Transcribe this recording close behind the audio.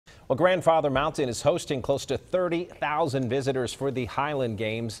Well, Grandfather Mountain is hosting close to 30,000 visitors for the Highland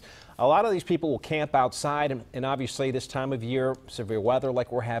Games. A lot of these people will camp outside, and obviously this time of year, severe weather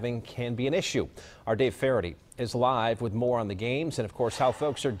like we're having can be an issue. Our Dave Faraday is live with more on the games and, of course, how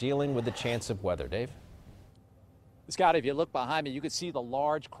folks are dealing with the chance of weather. Dave? Scott, if you look behind me, you can see the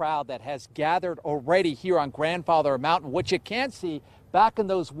large crowd that has gathered already here on Grandfather Mountain. What you can't see back in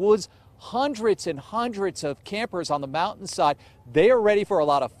those woods, hundreds and hundreds of campers on the mountainside. They are ready for a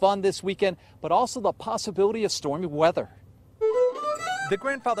lot of fun this weekend, but also the possibility of stormy weather. The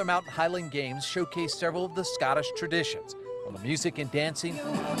Grandfather Mountain Highland Games showcase several of the Scottish traditions, from the music and dancing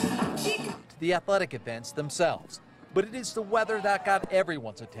to the athletic events themselves. But it is the weather that got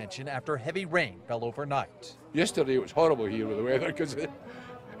everyone's attention after heavy rain fell overnight. Yesterday it was horrible here with the weather because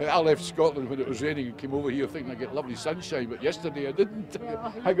I left Scotland when it was raining and came over here thinking I'd get lovely sunshine, but yesterday I didn't.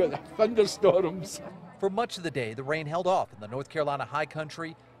 I got thunderstorms. For much of the day, the rain held off in the North Carolina high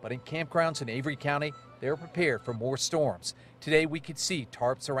country, but in campgrounds in Avery County, they are prepared for more storms. Today, we could see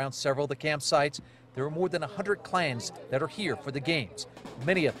tarps around several of the campsites. There are more than 100 clans that are here for the games.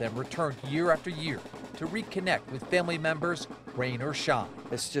 Many of them return year after year to reconnect with family members, rain or shine.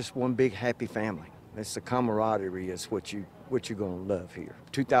 It's just one big happy family. It's the camaraderie is what you're going to love here.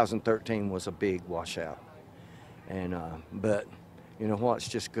 2013 was a big washout, and but you know what? It's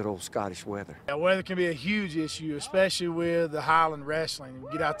just good old Scottish weather. Yeah, weather can be a huge issue, especially with the Highland wrestling.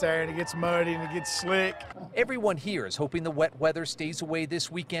 You get out there and it gets muddy and it gets slick. Everyone here is hoping the wet weather stays away this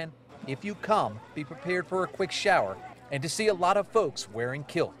weekend. If you come, be prepared for a quick shower and to see a lot of folks wearing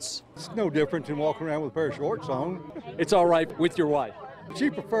kilts. It's no different than walking around with a pair of shorts on. It's all right with your wife. She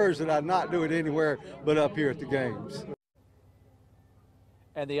prefers that I not do it anywhere but up here at the games.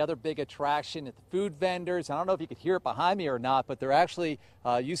 And the other big attraction at the food vendors, I don't know if you could hear it behind me or not, but they're actually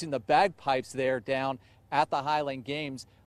using the bagpipes there down at the Highland Games.